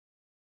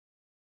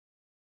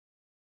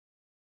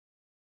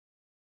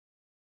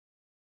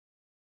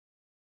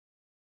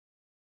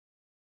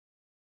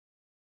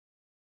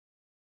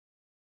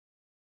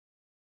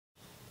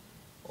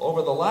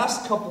Over the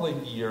last couple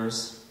of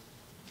years,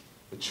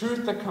 the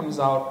truth that comes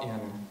out in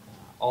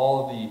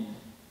all of the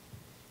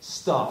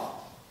stuff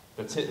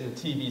that's hitting the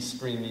TV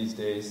screen these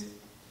days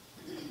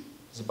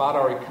is about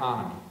our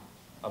economy,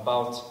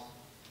 about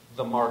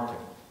the market.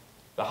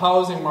 The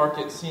housing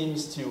market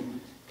seems to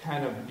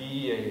kind of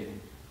be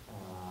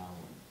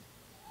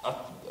a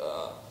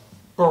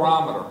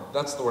barometer,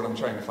 that's the word I'm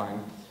trying to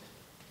find,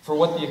 for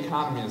what the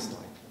economy is like.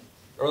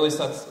 Or at least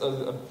that's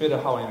a bit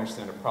of how I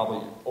understand it,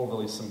 probably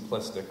overly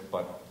simplistic,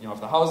 but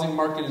if the housing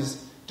market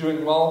is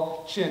doing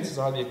well, chances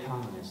are the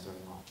economy is doing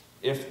well.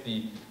 If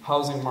the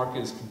housing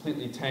market is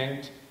completely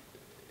tanked,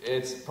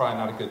 it's probably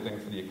not a good thing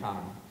for the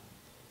economy.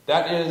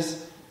 That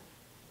is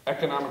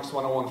Economics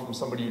 101 from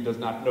somebody who does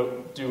not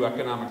do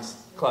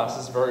economics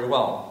classes very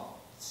well.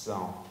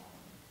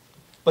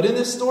 But in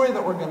this story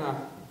that we're going to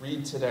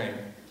read today,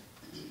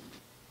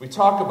 we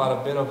talk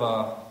about a bit of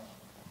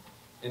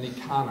an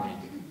economy,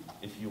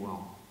 if you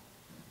will.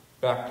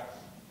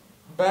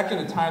 Back in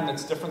a time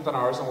that's different than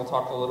ours, and we'll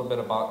talk a little bit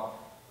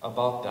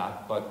about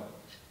that, but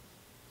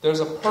there's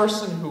a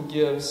person who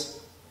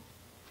gives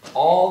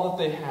all that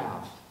they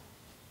have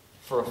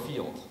for a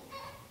field.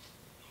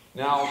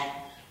 Now,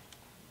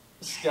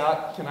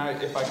 Scott,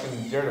 if I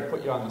can dare to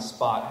put you on the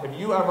spot, have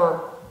you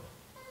ever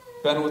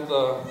been with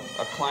a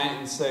client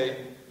and say,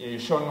 you're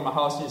showing them a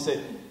house and you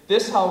say,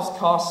 this house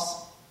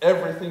costs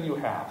everything you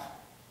have?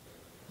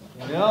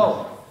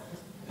 No.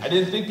 I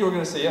didn't think you were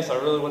going to say yes. I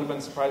really would have been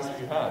surprised if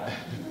you had.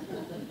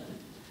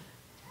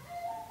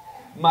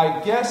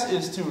 My guess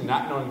is, too,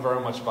 not knowing very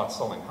much about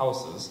selling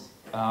houses,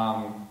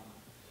 that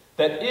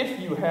if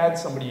you had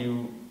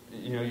somebody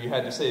you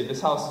had to say,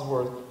 this house is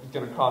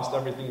going to cost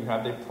everything you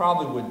have, they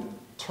probably would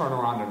turn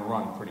around and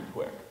run pretty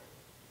quick.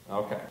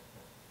 Okay.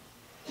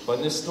 But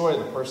in this story,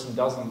 the person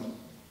doesn't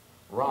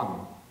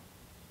run,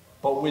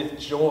 but with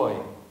joy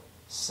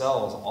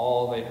sells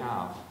all they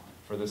have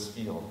for this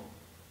field.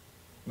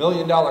 $1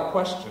 million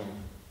question,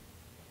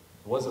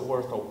 was it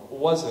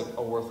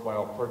a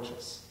worthwhile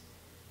purchase?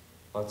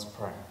 Let's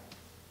pray.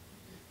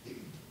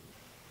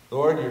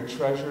 Lord, your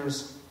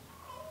treasures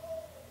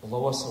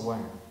blow us away.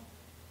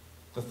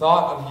 The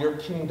thought of your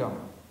kingdom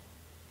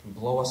can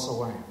blow us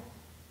away.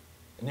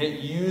 And yet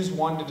you use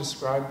one to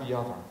describe the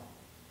other.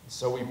 And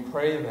so we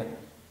pray that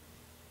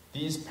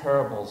these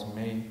parables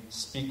may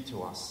speak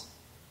to us,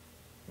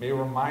 may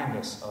remind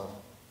us of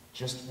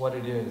just what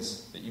it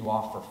is that you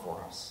offer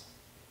for us.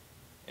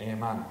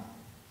 Amen.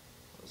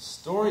 The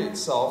story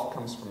itself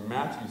comes from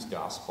Matthew's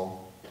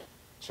Gospel,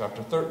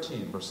 chapter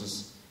 13,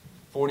 verses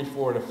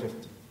 44 to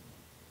 50.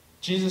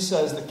 Jesus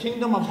says, the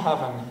kingdom of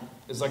heaven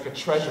is like a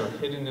treasure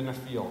hidden in a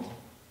field,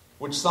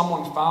 which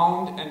someone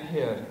found and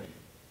hid.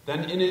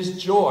 Then in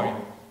his joy,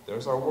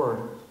 there's our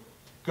word,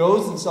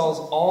 goes and sells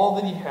all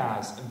that he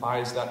has and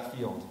buys that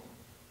field.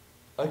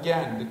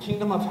 Again, the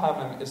kingdom of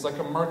heaven is like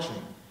a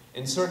merchant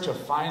in search of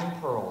fine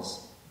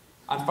pearls.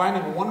 On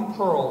finding one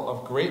pearl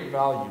of great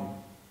value,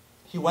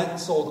 he went and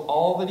sold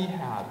all that he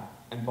had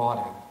and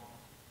bought it.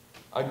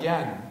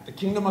 Again, the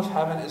kingdom of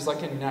heaven is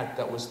like a net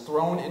that was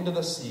thrown into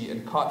the sea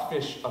and caught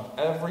fish of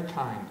every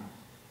kind.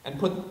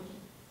 And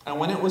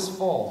when it was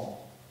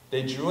full,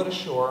 they drew it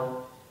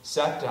ashore,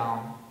 sat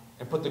down,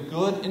 and put the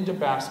good into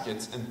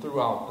baskets and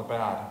threw out the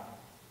bad.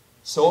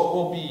 So it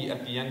will be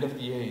at the end of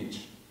the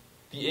age.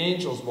 The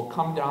angels will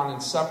come down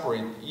and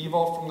separate the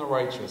evil from the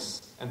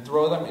righteous and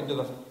throw them into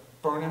the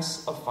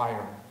furnace of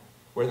fire,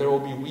 where there will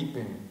be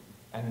weeping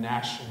and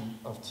gnashing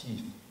of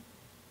teeth.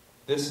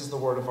 This is the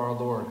word of our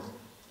Lord.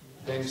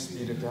 Thanks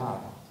be to God.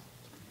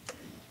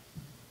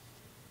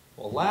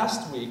 Well,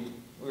 last week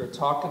we were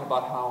talking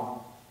about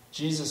how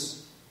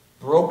Jesus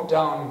broke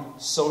down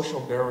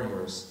social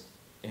barriers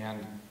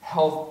and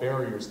health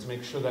barriers to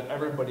make sure that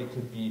everybody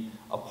could be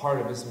a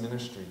part of his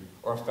ministry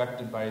or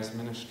affected by his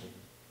ministry,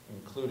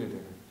 included in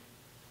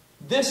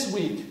it. This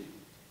week,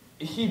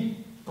 he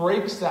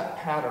breaks that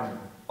pattern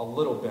a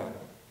little bit.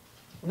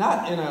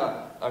 Not in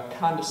a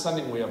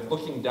condescending way of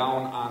looking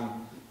down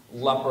on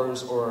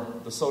lepers or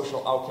the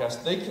social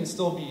outcast. They can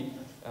still be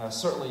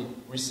certainly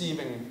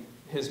receiving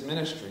his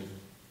ministry.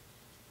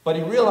 But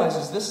he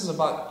realizes this is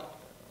about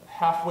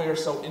halfway or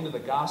so into the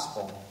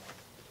gospel.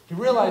 He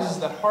realizes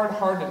that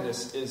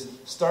hard-heartedness is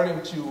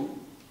starting to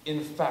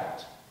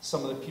infect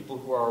some of the people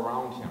who are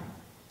around him,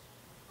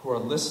 who are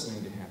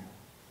listening to him.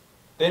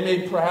 They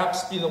may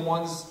perhaps be the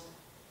ones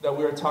that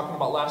we were talking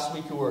about last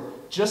week who were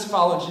just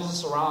followed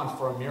Jesus around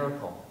for a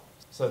miracle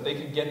so that they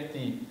could get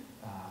the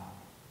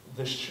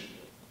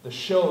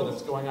show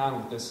that's going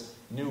on with this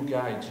new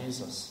guy,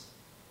 Jesus.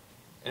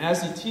 And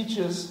as he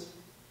teaches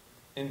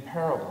in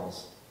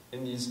parables,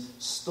 in these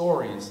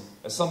stories,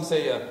 as some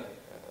say,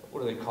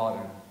 what do they call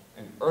it?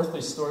 An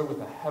earthly story with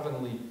a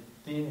heavenly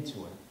theme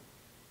to it.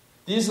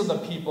 These are the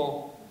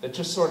people that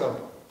just sort of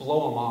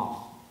blow him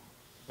off.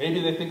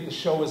 Maybe they think the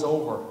show is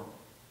over.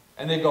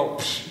 And they go,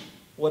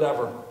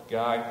 whatever,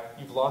 guy,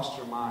 you've lost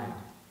your mind.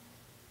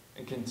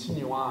 And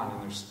continue on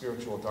in their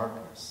spiritual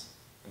darkness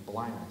and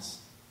blindness.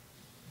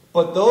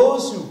 But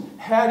those who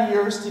had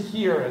ears to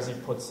hear, as he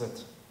puts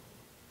it,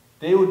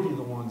 they would be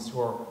the ones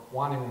who are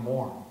wanting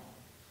more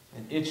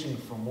and itching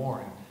for more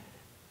and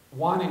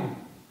wanting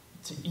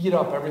to eat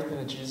up everything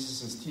that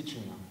Jesus is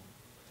teaching them.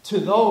 To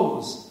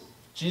those,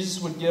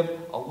 Jesus would give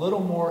a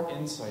little more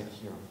insight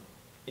here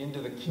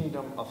into the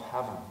kingdom of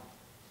heaven.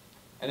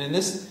 And in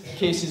this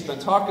case, he's been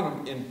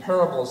talking in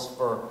parables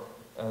for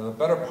the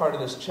better part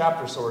of this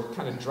chapter, so we're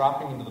kind of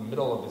dropping into the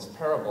middle of his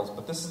parables.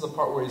 But this is the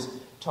part where he's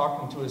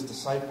talking to his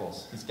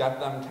disciples. He's got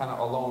them kind of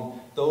alone.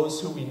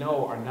 Those who we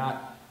know are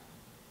not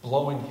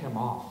blowing him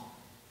off,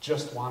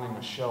 just wanting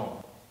a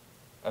show,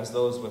 as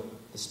those with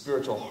the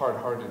spiritual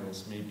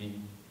hard-heartedness may be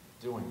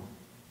doing.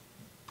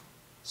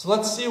 So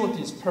let's see what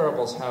these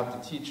parables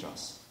have to teach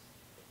us.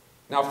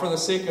 Now, for the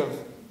sake of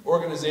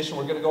organization,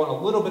 we're going to go in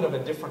a little bit of a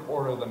different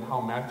order than how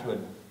Matthew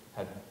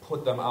had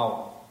put them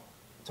out.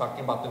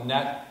 Talking about the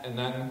net, and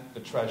then the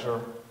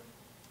treasure,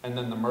 and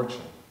then the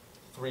merchant.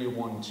 3,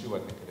 1, 2, I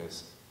think it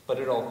is. But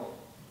it'll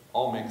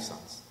all make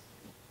sense.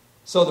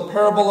 So the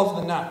parable of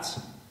the net,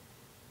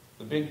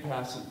 the big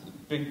passage, the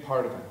big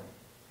part of it.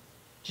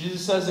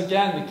 Jesus says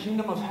again, the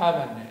kingdom of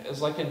heaven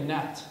is like a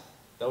net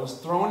that was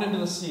thrown into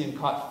the sea and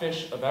caught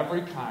fish of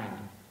every kind.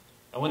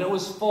 And when it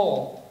was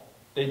full,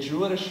 they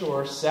drew it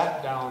ashore,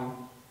 sat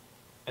down,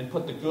 and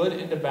put the good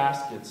into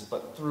baskets,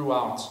 but threw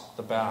out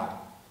the bad.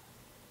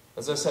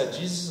 As I said,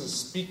 Jesus is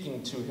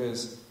speaking to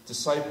his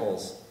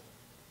disciples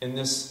in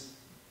this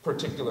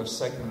particular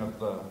segment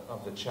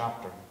of the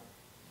chapter,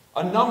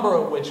 a number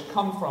of which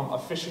come from a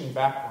fishing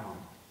background.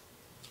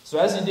 So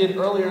as he did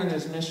earlier in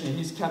his mission,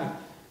 he's kind of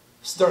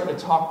starting to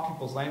talk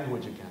people's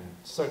language again,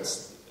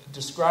 starts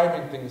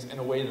describing things in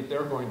a way that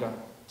they're going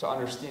to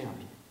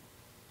understand.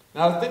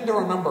 Now, the thing to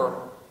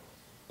remember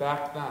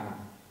back then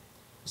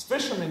is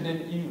fishermen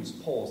didn't use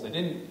poles. They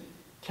didn't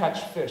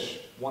catch fish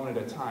one at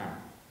a time.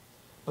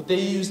 But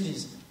they used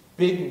these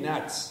big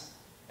nets.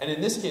 And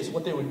in this case,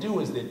 what they would do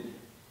is they'd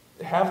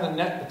have the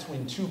net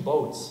between two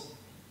boats,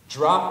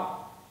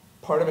 drop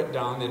part of it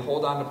down, they'd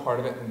hold on to part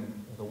of it,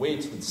 and the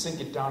weights would sink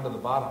it down to the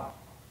bottom.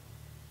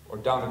 Or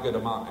down a good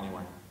amount,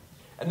 anyway.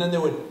 And then they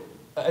would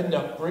end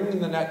up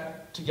bringing the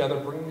net together,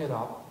 bringing it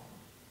up,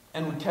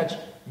 and would catch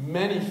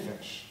many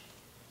fish.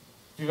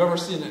 If you've ever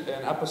seen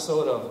an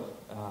episode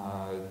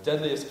of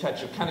Deadliest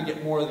Catch, you'll kind of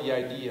get more of the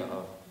idea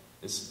of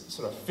this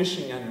sort of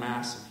fishing en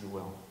masse, if you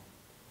will.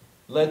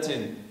 Led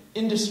to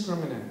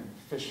indiscriminate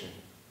fishing.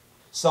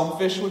 Some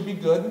fish would be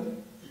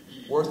good,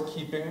 worth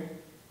keeping.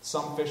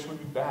 Some fish would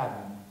be bad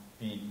and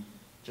be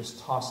just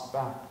tossed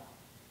back.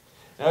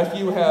 Now, if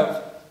you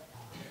have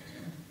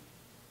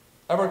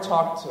ever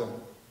talked to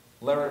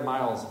Larry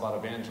Miles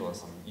about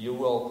evangelism, you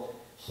will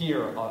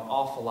hear an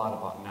awful lot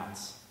about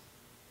nets,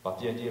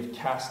 about the idea of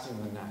casting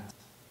the net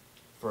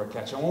for a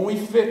catch. And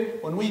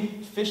when we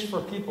fish for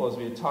people, as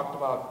we had talked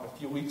about a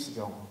few weeks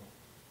ago,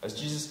 as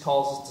Jesus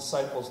calls his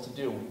disciples to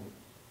do,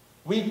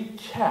 we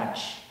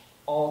catch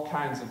all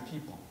kinds of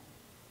people.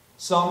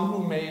 Some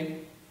who may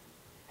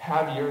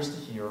have ears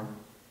to hear,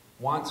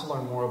 want to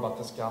learn more about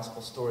this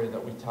gospel story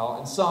that we tell,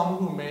 and some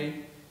who may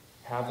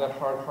have that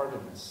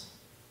hard-heartedness,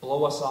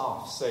 blow us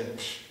off, say,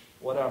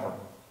 whatever,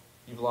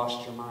 you've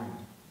lost your mind.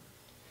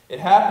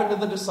 It happened to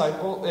the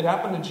disciple, it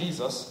happened to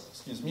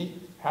Jesus,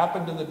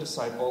 happened to the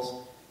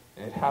disciples,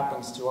 and it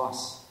happens to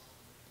us.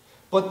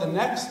 But the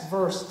next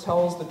verse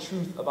tells the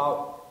truth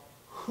about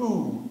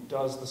who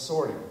does the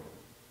sorting.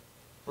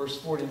 Verse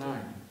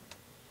 49.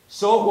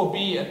 So it will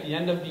be at the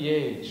end of the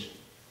age.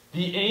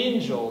 The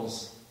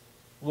angels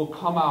will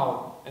come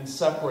out and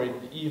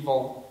separate the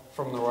evil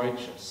from the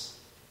righteous.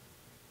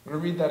 I'm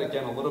going to read that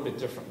again a little bit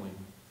differently.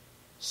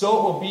 So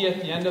it will be at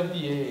the end of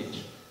the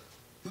age.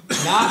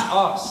 Not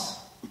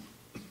us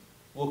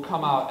will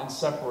come out and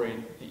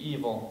separate the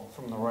evil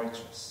from the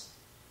righteous.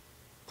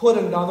 Put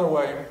another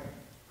way,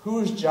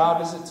 whose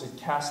job is it to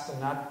cast the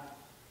net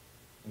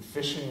in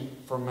fishing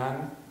for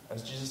men,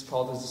 as Jesus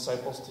called his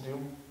disciples to do?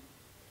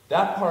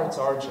 That part's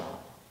our job.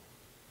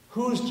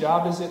 Whose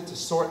job is it to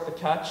sort the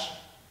catch?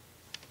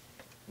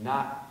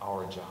 Not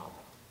our job.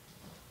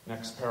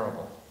 Next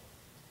parable.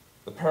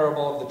 The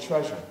parable of the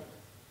treasure.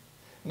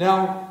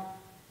 Now,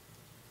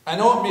 I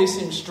know it may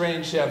seem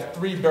strange to have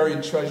 3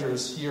 buried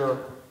treasures here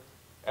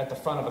at the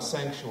front of a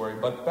sanctuary,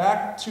 but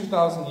back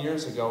 2,000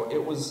 years ago,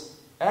 it was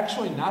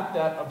actually not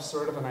that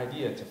absurd of an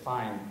idea to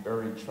find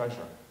buried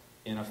treasure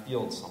in a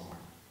field somewhere.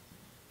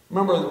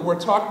 Remember, we're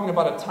talking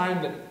about a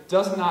time that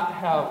does not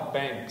have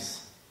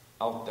banks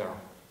out there.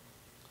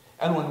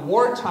 And when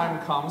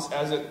wartime comes,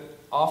 as it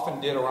often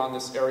did around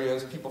this area,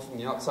 as people from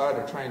the outside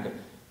are trying to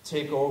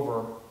take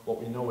over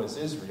what we know as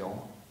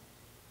Israel,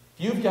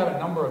 if you've got a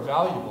number of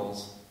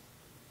valuables,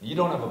 you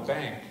don't have a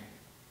bank,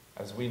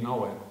 as we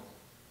know it,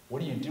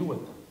 what do you do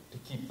with them to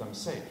keep them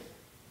safe?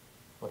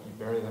 But you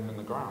bury them in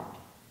the ground.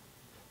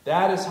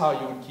 That is how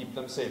you would keep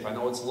them safe. I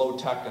know it's low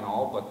tech and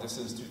all, but this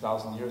is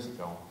 2,000 years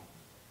ago.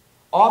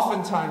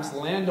 Oftentimes,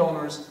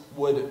 landowners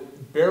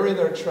would bury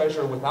their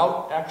treasure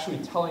without actually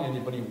telling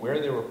anybody where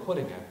they were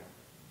putting it.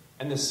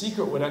 And the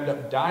secret would end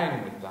up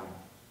dying with them.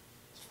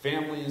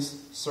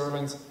 Families,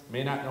 servants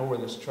may not know where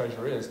this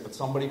treasure is, but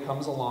somebody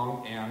comes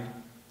along and,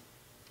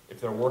 if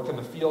they're working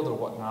the field or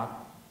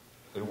whatnot,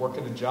 They work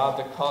at a job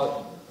that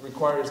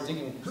requires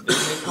digging. They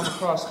may come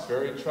across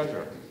buried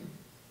treasure.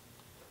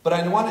 But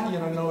I want you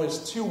to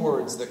notice two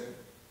words that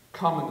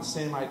come in the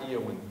same idea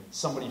when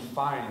somebody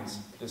finds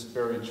this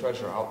buried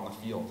treasure out in the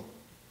field.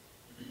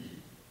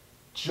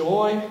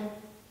 Joy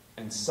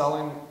and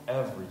selling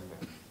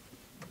everything.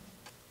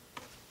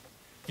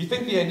 If you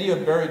think the idea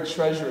of buried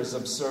treasure is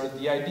absurd,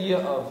 the idea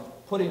of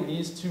putting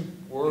these two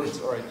words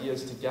or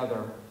ideas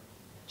together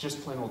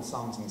just plain old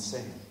sounds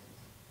insane.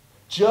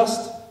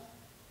 Just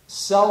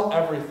sell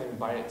everything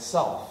by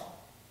itself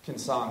can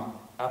sound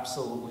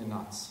absolutely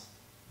nuts.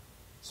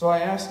 So I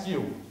ask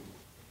you,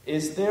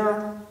 is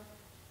there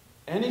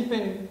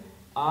anything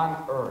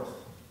on earth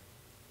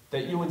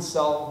that you would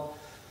sell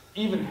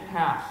even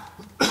half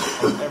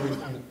of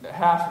everything,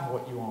 half of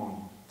what you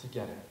own to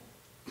get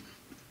it?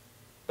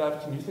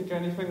 Bev, can you think of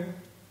anything?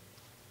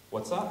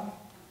 What's that?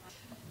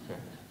 Okay.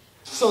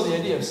 So the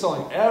idea of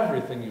selling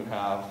everything you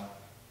have,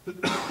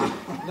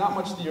 not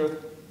much the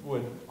earth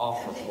would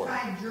offer for it.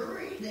 If they find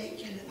jewelry, they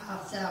can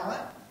sell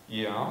it.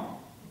 Yeah.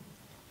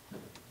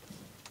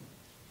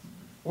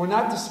 We're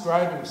not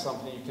describing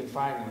something you can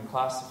find in the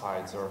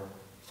classifieds or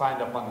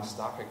find up on the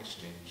stock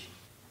exchange.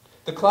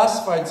 The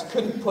classifieds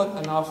couldn't put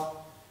enough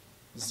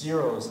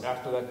zeros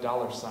after that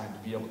dollar sign to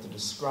be able to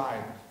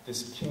describe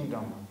this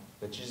kingdom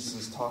that Jesus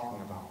is talking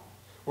about,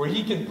 where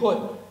he can put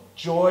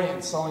joy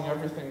and selling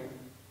everything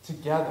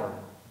together,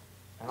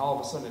 and all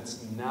of a sudden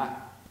it's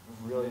not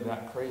really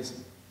that crazy.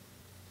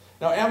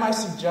 Now, am I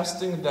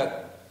suggesting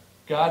that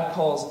God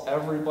calls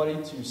everybody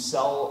to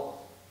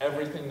sell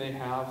everything they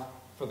have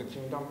for the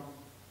kingdom?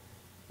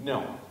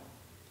 No.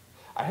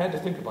 I had to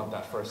think about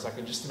that for a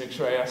second just to make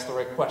sure I asked the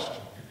right question.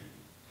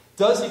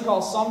 Does he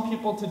call some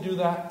people to do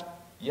that?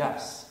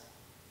 Yes.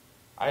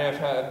 I have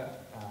had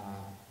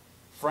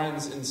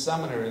friends in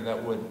seminary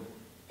that would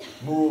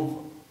move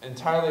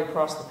entirely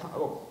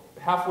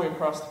halfway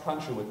across the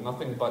country with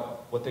nothing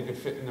but what they could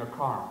fit in their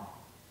car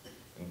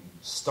and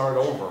start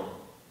over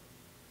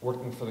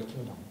working for the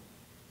kingdom.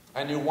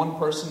 I knew one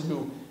person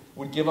who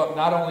would give up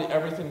not only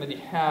everything that he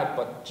had,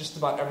 but just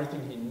about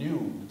everything he knew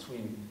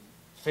between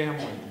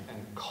family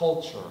and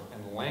culture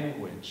and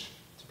language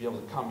to be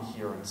able to come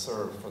here and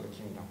serve for the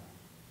kingdom.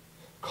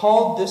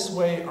 Called this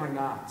way or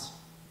not,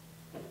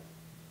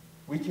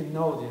 we can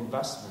know the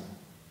investment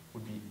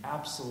would be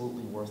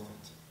absolutely worth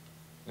it.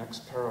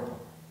 Next parable.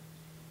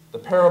 The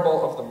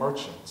parable of the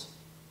merchant,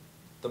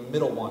 the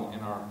middle one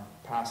in our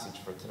passage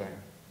for today.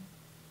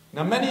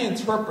 Now, many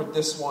interpret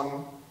this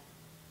one,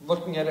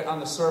 looking at it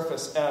on the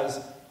surface,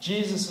 as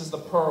Jesus is the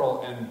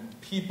pearl and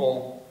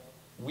people,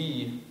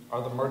 we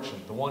are the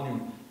merchant, the one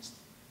who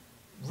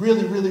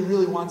really, really,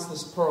 really wants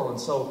this pearl, and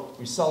so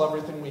we sell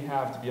everything we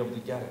have to be able to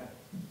get it.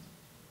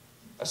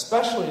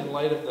 Especially in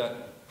light of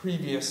that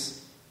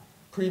previous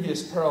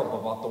parable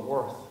about the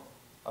worth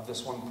of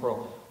this one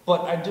pearl.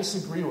 But I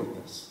disagree with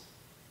this.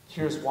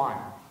 Here's why.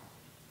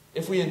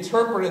 If we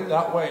interpret it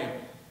that way,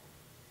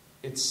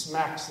 it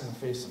smacks in the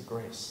face of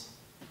grace.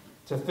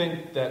 To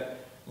think that,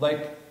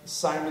 like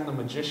Simon the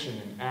magician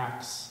in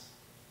Acts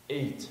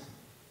 8,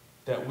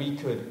 that we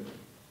could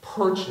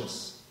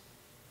purchase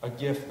a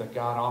gift that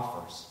God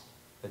offers,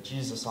 that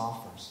Jesus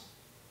offers.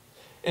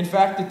 In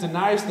fact, it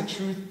denies the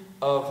truth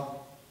of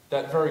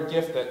that very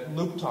gift that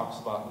Luke talks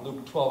about in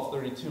Luke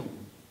 12:32.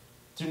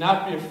 Do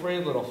not be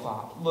afraid, little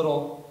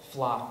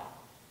flock,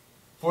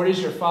 for it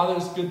is your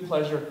Father's good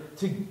pleasure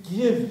to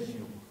give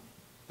you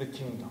the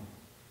kingdom.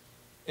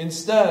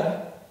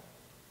 Instead,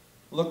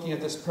 looking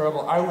at this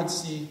parable, I would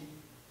see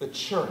the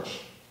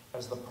church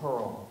as the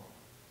pearl,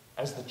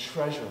 as the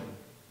treasure,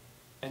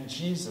 and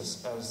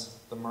Jesus as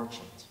the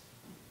merchant.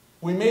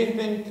 We may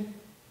think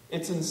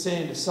it's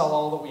insane to sell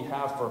all that we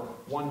have for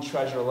one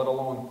treasure, let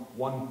alone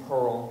one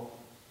pearl,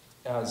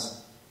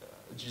 as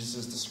Jesus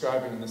is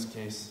describing in this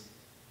case.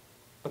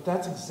 But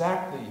that's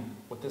exactly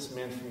what this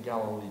man from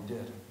Galilee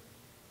did.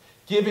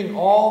 Giving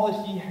all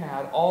that he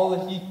had, all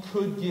that he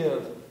could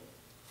give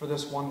for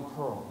this one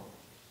pearl.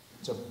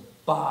 To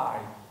buy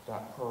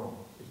that pearl,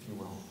 if you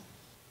will.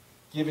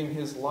 Giving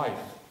his life,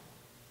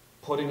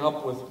 putting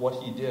up with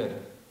what he did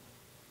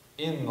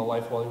in the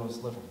life while he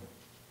was living.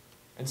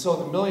 And so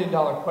the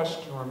million-dollar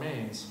question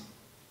remains,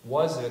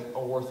 was it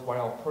a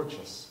worthwhile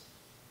purchase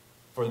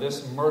for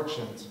this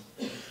merchant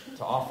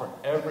to offer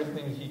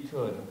everything he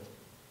could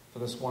for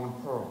this one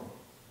pearl?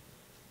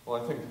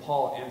 Well, I think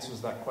Paul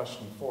answers that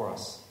question for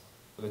us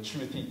with the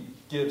truth he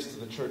gives to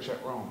the church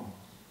at Rome.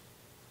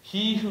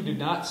 He who did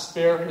not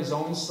spare his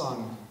own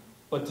son,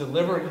 but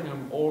delivered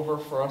him over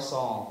for us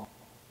all,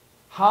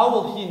 how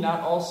will he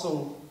not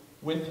also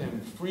with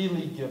him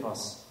freely give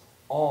us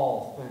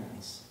all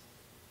things?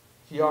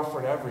 He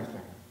offered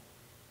everything.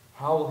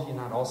 How will he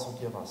not also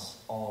give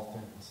us all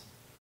things?